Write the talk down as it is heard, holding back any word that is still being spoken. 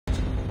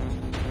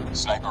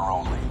Sniper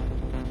only.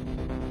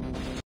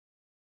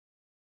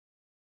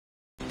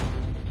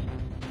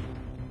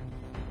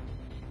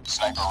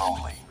 Sniper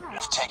only.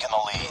 We've taken the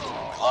lead.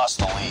 We lost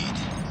the lead.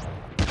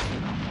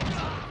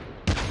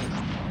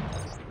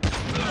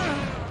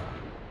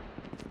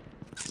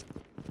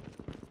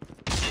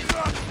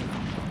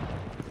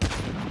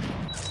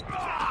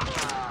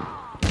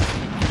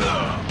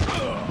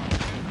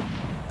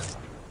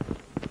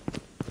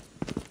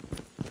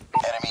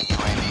 Enemy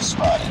UAV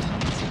spotted.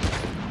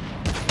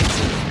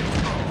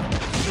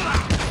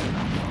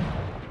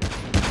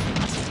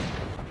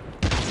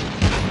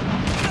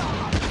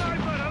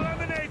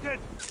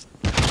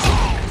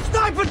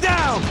 Sniper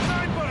down!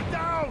 Sniper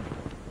down!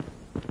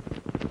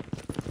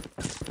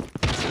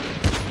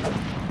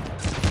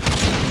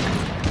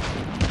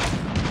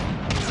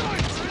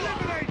 Sniper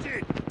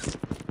eliminated!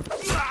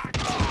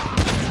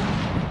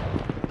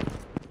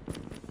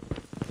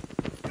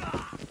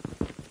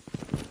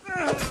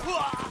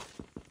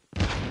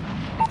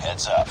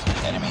 Heads up.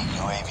 Enemy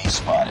UAV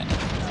spotted.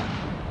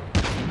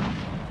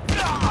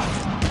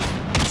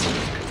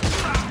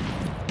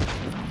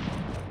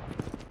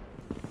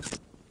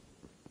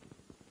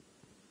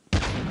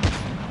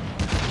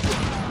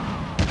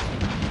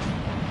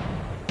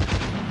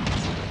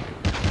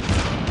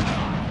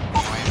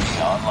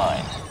 UAV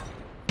online.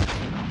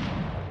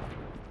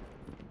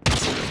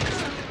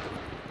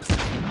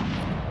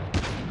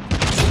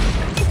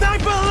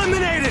 Sniper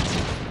eliminated!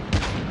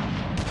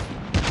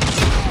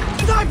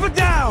 Sniper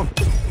down!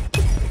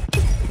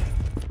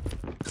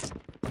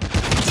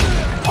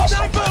 Hostile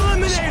Sniper Predator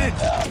missile eliminated!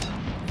 inbound.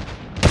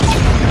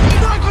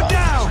 Sniper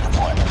down! For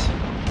deployment.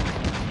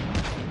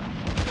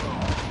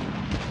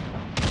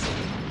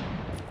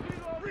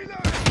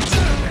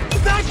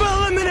 Sniper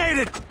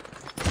eliminated!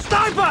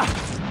 Sniper!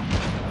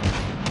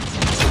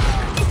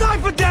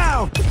 Sniper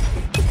down!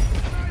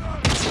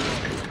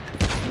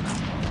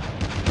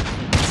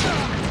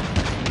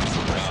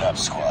 Bring it up,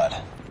 squad.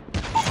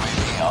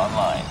 UAV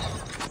online.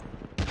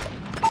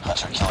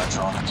 Hunter killer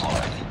drone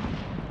deployed.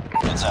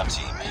 Heads up,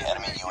 team.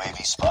 Enemy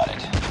UAV spotted.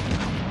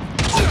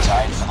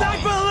 Tied for the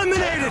Sniper lead.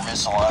 eliminated! Predator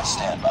missile on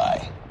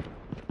standby.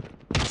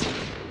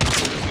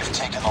 We've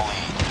taken the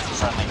lead.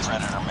 Friendly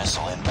Predator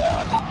missile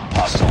inbound.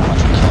 Hostile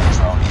hunter killer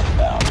drone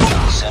inbound.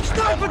 Sentry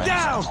gun Sniper ready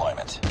down! for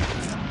deployment.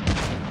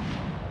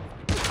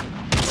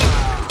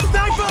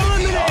 Sniper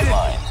UAV eliminated!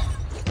 online.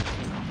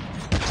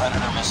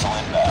 Predator missile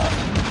inbound.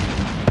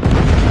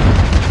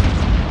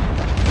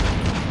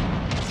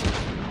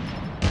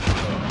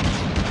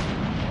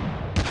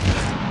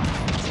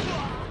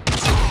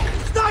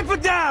 Sniper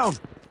down!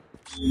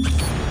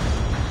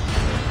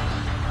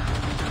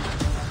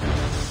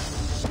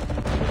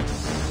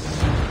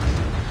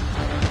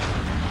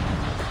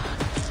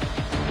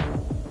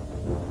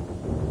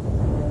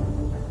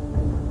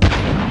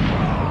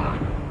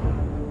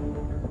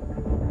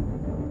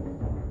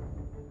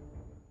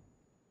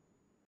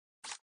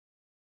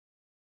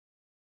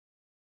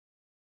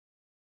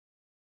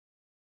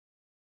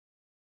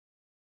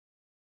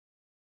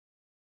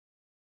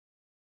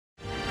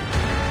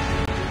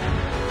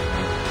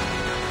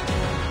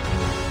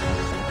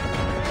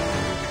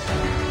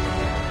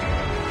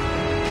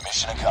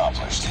 Mission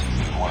accomplished.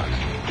 Good work.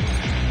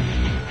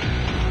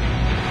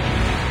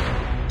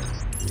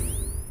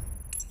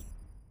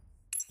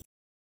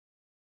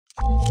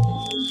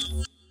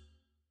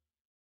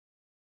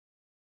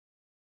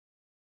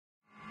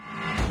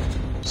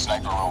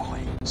 Sniper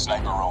only.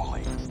 Sniper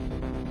only.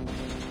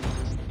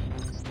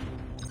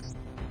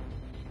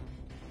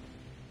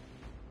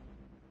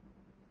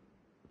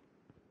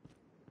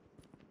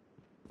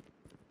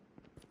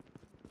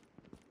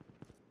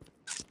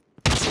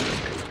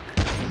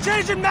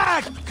 Changing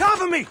mag!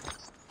 Cover me!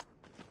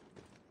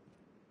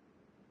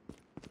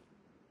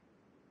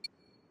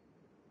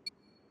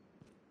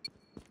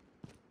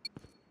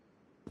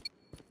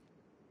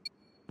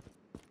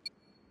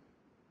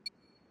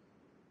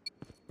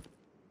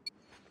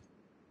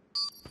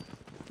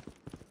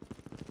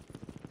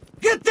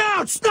 Get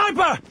down,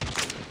 sniper!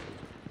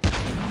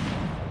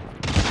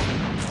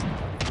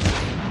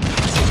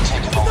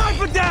 Taking the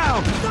Sniper lead.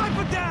 down!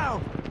 Sniper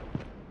down!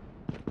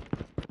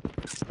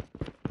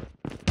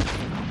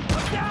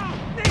 I'm down!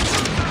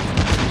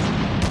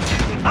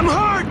 I'm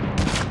hurt!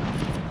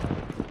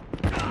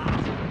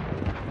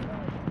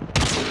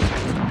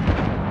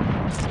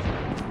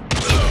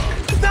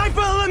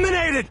 Sniper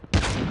eliminated!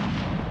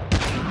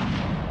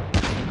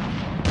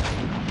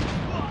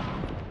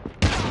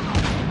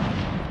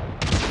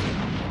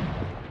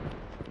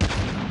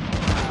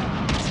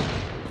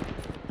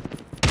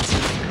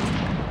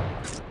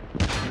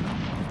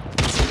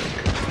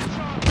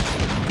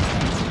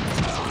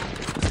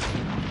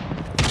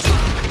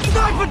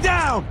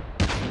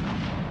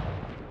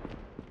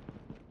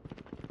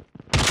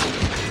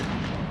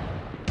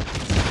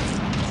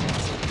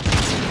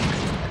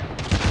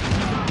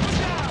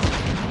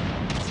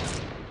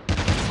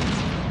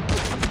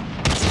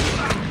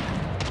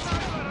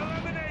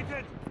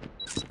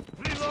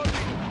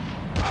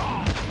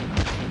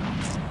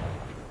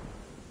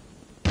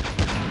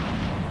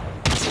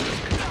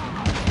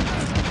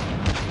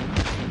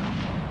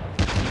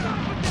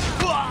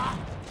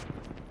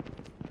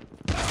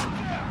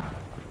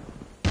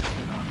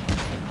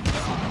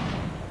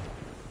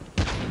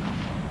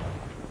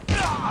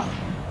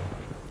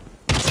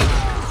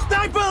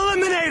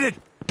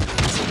 eliminated!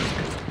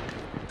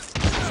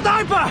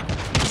 Sniper!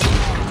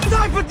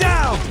 Sniper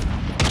down!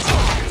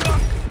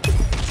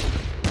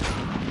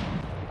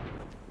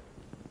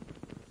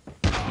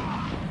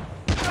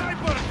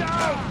 Sniper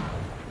down!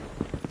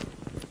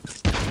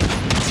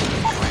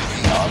 UAV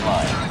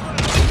online.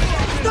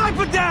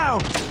 Sniper down!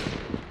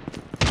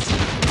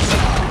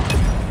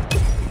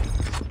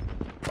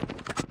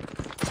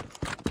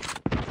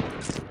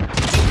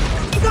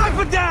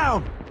 Sniper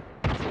down!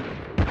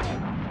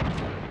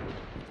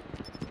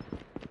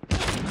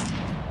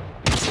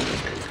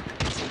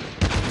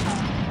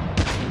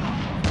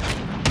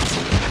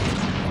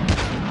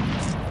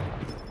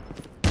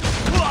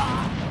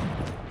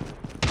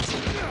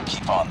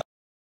 Keep on.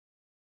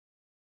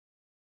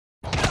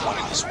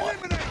 Winning this one.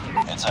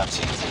 Heads up,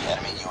 team.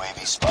 Enemy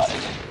UAV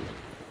spotted.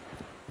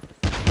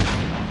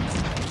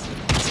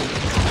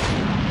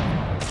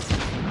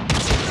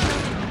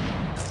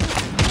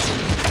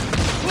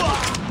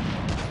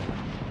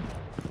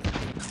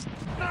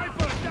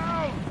 Sniper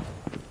down!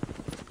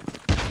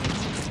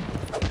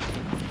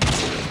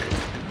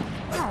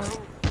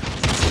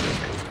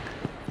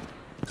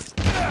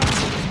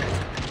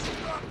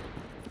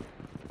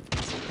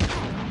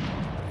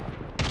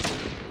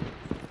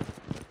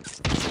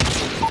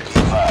 Be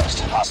advised.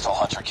 Hostile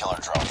hunter-killer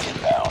drone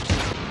inbound.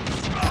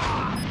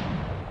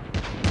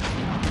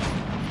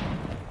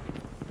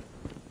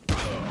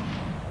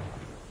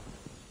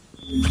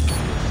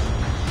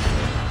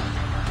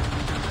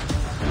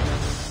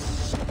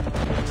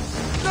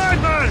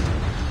 Sniper!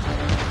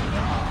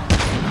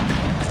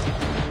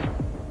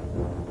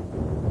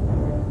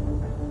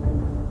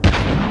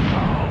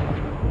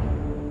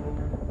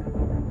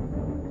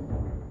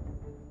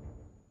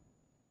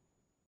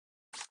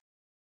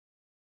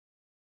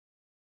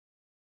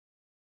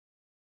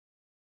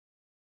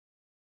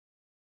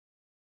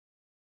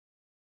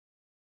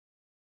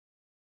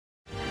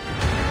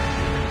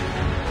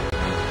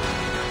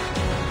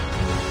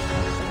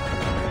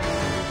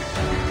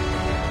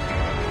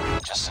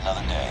 Just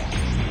another day.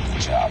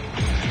 Good job.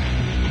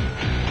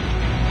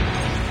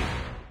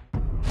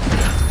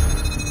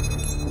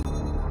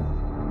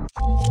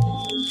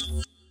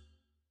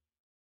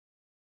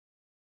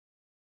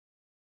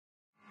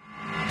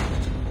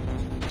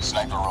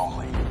 Sniper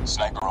only.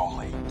 Sniper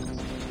only.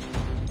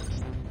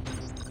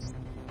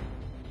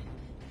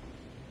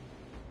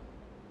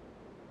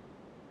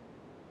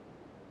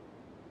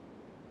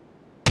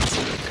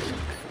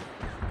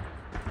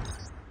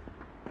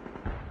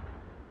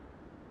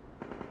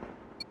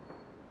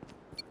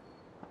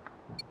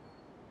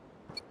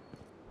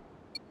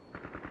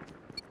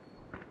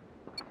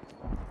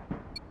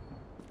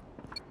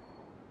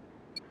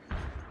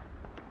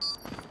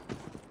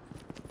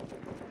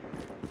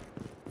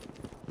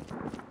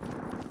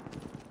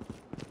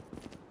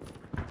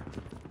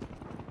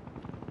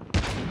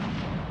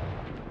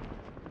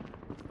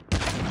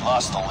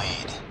 Lost the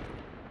lead.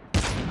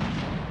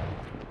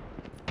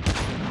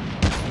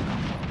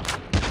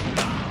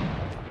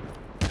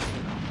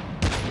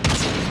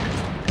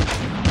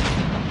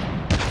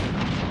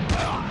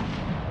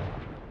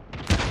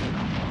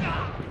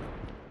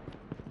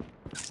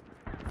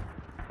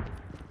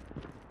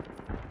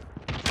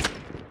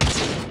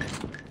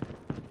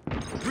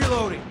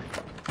 Reloading.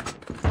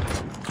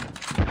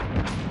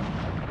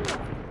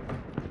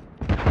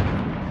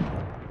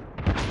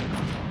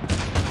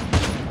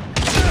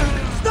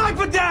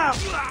 Sniper down!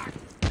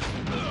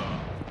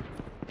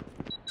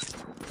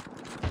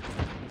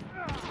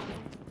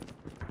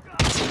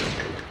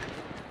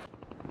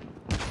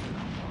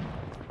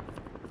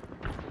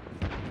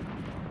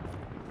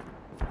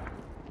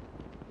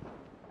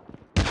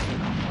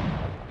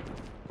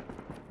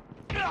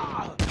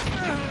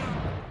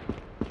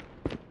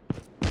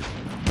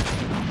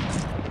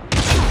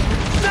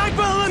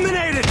 Sniper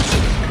eliminated!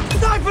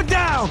 Sniper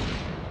down!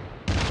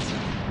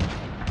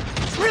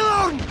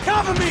 Reload!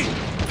 Cover me!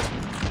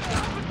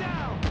 Sniper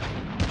down!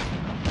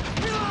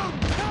 Reload!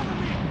 Cover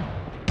me!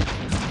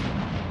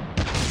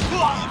 Be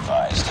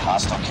advised.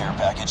 Hostile care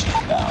package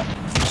inbound.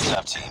 Heads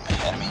up, team.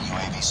 Enemy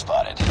UAV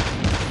spotted.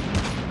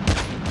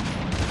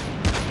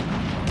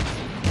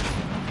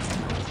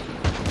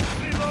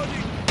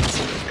 Reloading!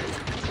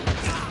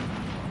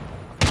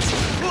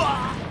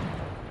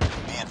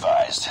 Be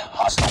advised.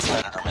 Hostile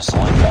Predator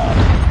missile inbound.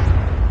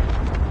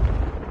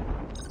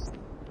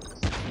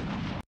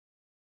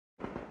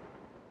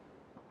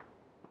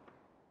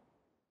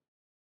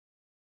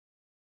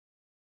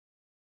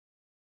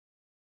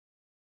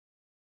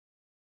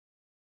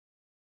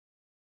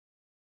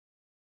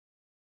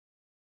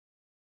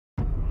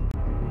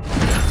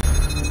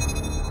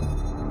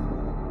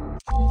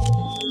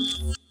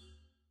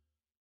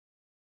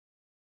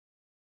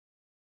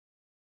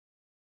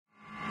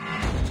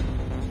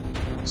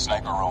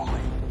 Sniper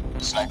only.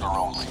 Sniper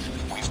only.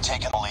 We've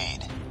taken the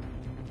lead.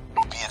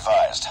 Be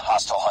advised,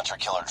 hostile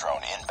hunter-killer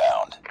drone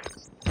inbound.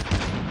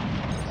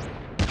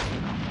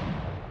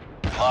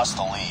 We lost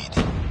the lead.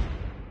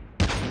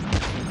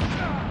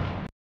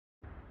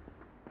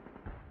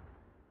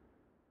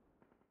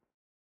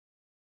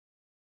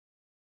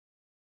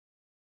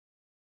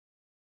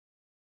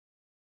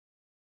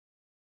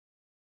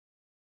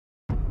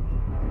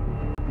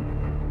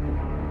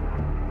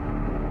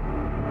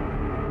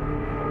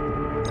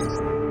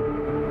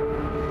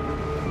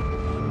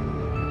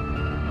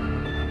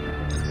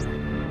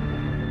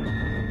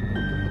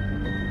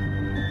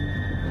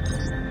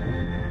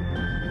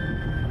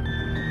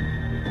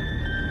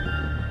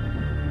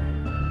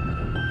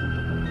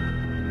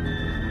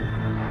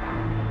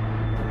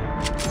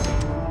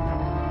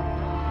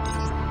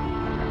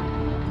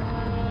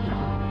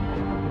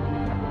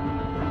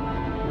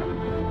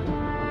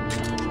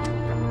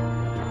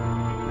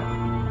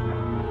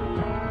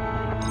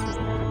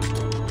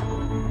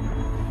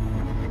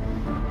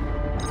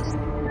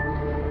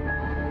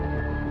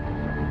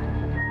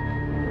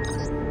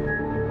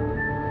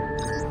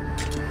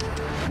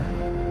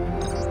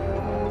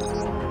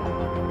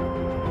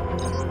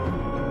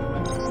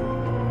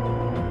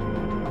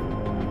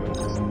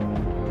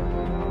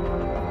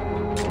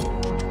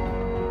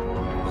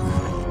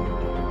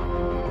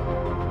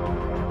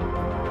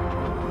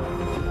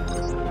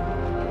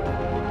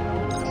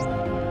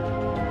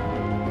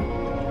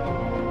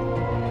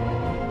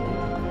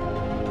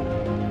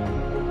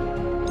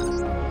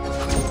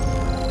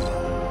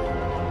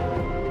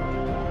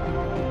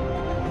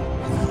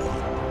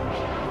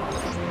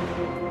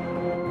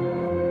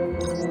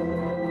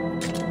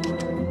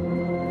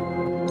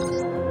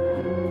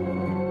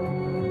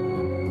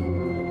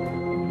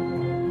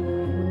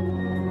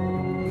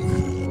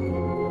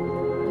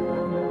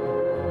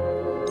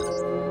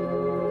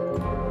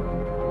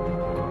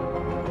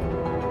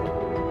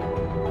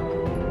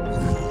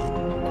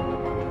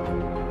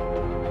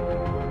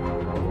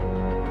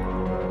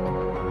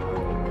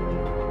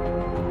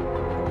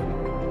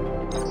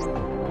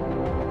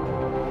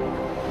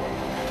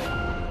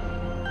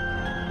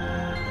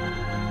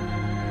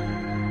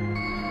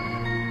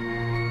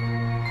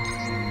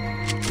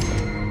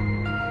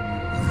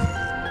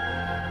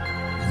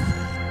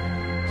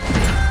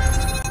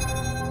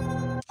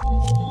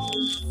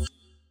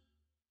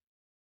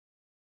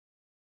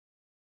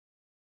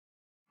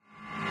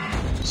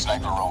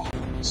 Sniper only.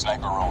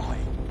 Sniper only.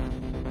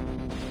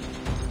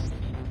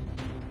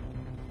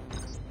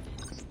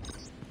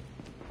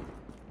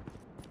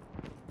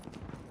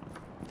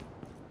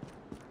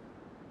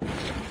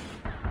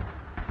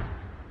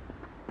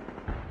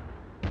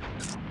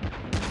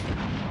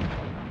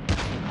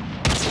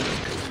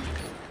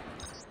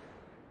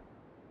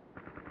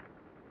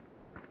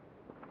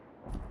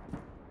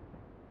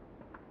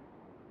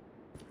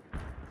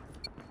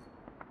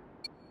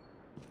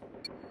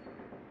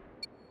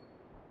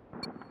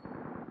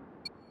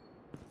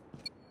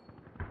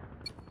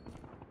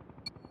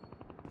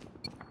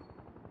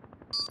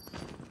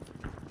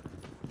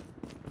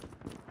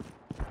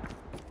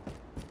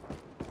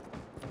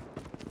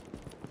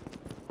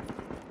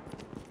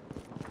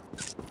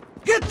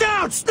 Get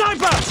down,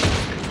 sniper!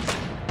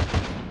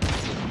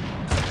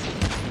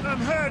 I'm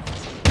hurt!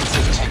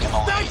 Taking the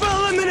lead. Sniper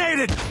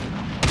eliminated!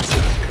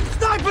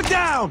 Sniper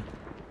down!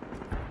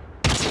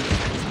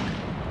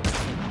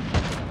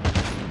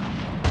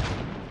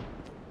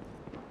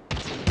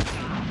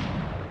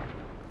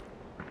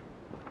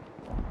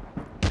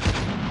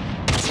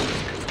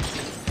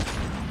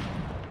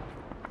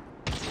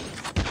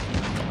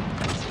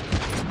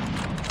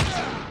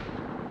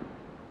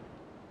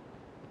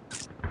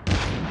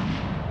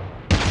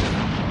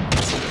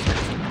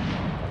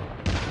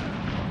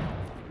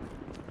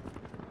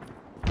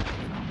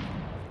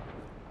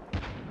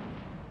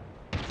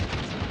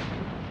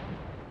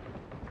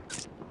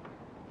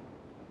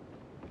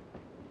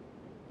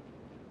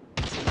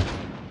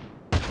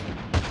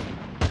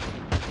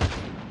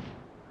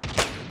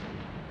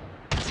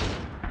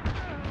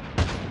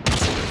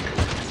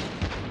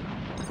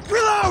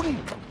 Reloading!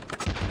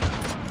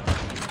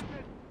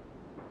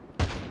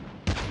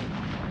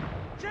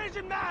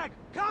 Changing mag!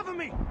 Cover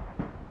me!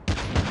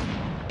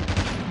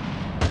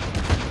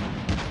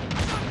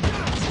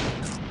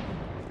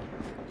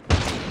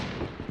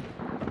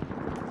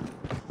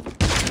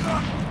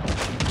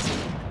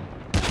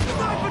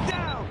 Sniper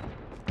down!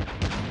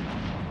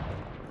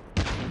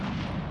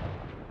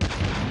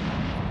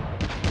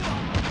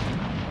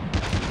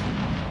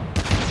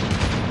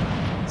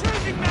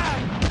 Changing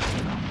mag!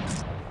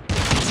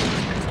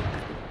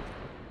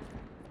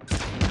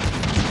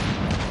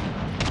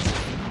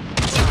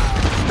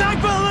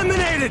 Sniper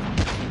eliminated!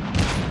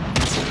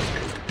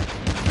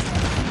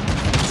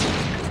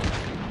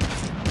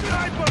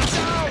 Sniper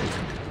down!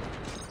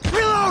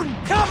 Reloading!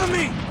 Cover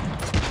me!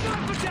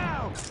 Sniper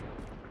down!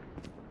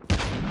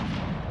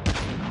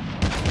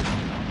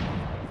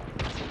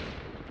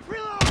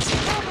 Reload!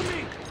 Cover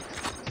me!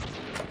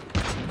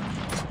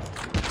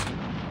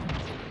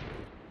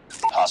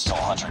 Hostile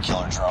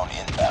hunter-killer drone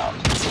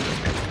inbound.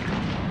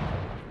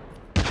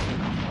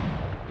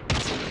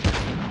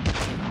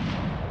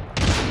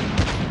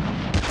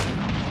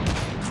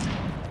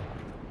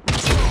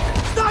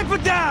 Sniper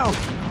down!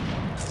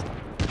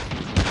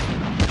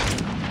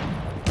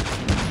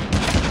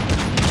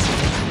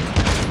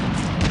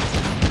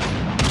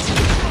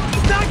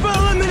 Sniper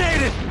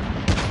eliminated!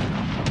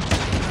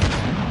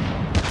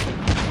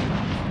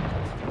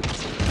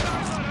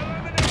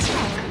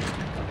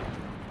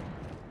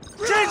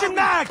 Changing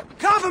mag!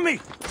 Cover me!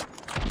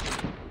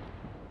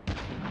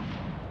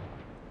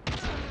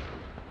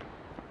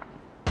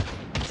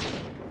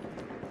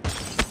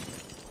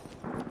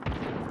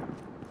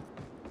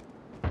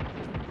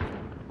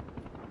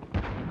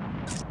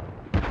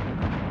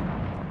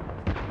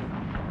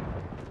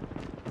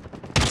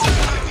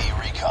 UAV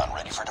recon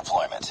ready for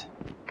deployment.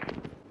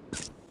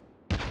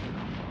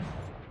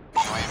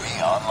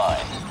 UAV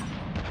online.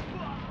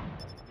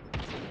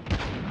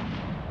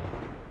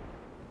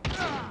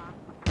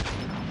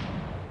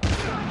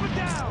 Sniper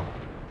down!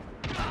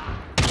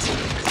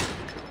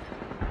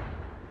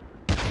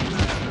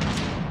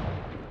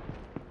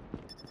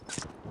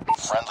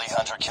 Friendly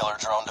hunter-killer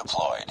drone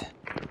deployed.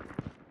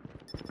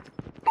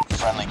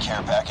 Friendly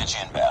care package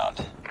inbound.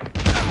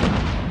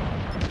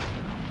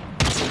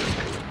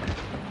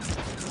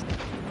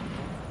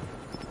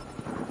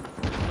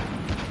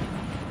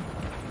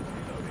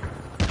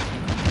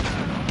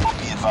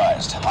 Be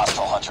advised,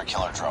 hostile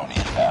hunter-killer drone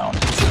inbound.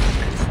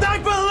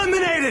 Sniper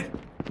eliminated!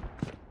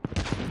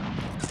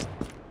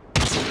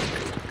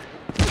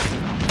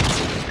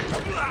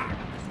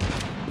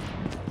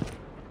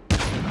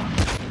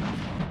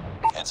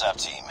 Heads up,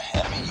 team.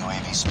 Enemy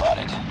UAV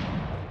spotted.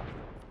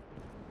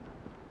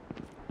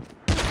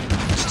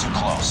 It's too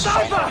close.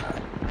 Fight Sniper!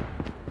 harder.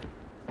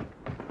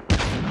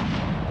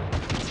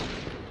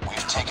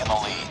 We've taken the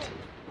lead.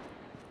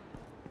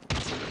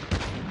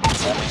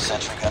 Friendly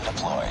sentry gun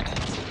deployed.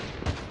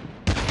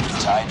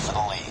 Tied for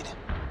the lead.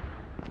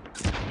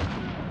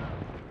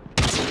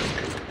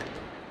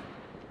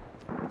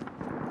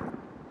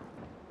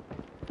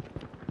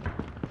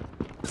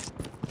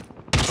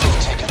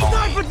 Taking the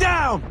Sniper lead.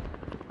 down!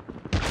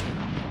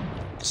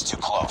 It's too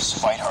close.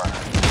 Fight harder.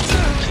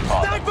 Keep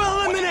on. Sniper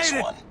We're winning this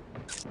eliminated! one.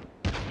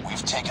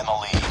 We've taken the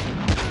lead.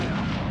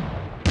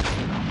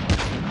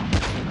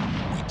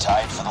 We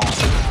tied for the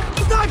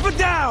lead. Sniper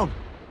down!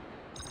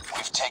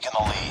 We've taken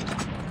the lead.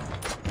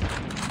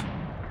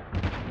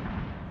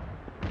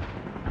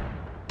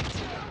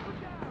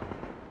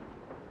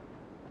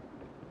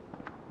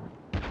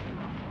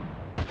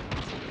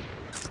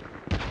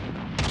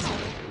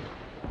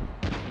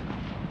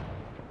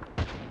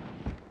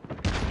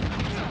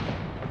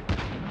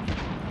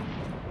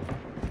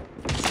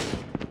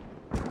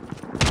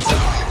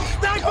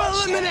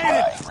 standing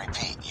eliminated! by.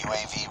 Repeat,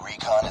 UAV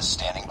recon is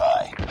standing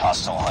by.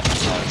 Hostile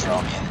hunter-killer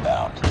drone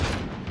inbound.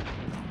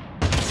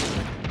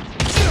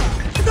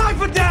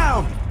 Sniper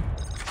down!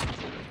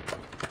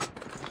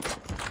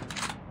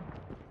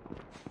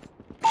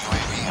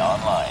 UAV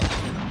online.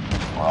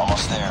 We're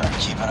almost there.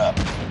 Keep it up.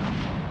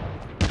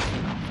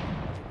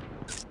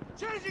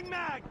 Changing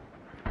mag!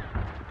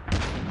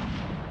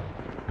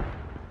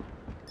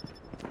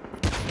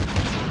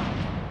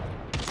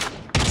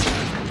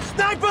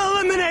 Sniper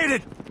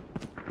eliminated!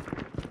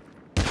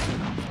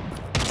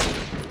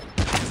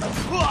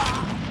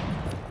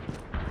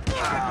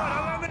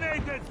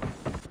 Eliminated!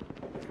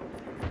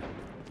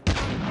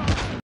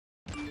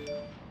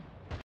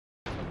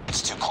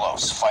 It's too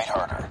close. Fight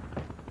harder.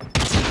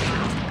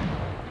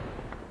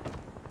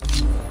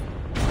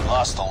 We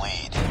lost the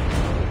lead.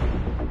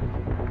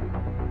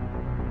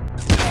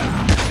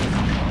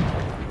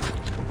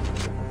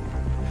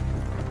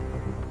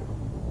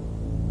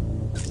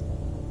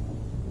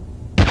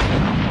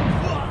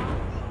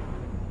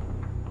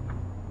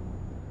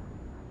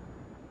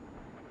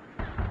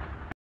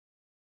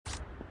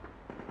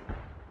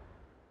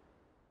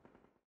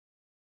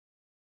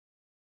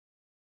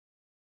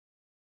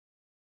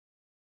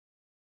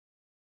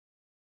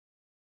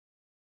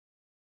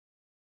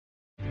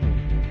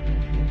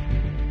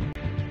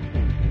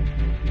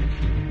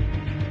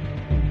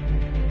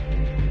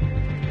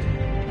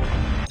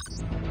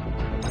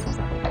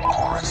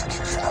 Poor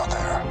execution out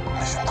there.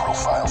 Mission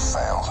profile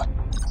failed.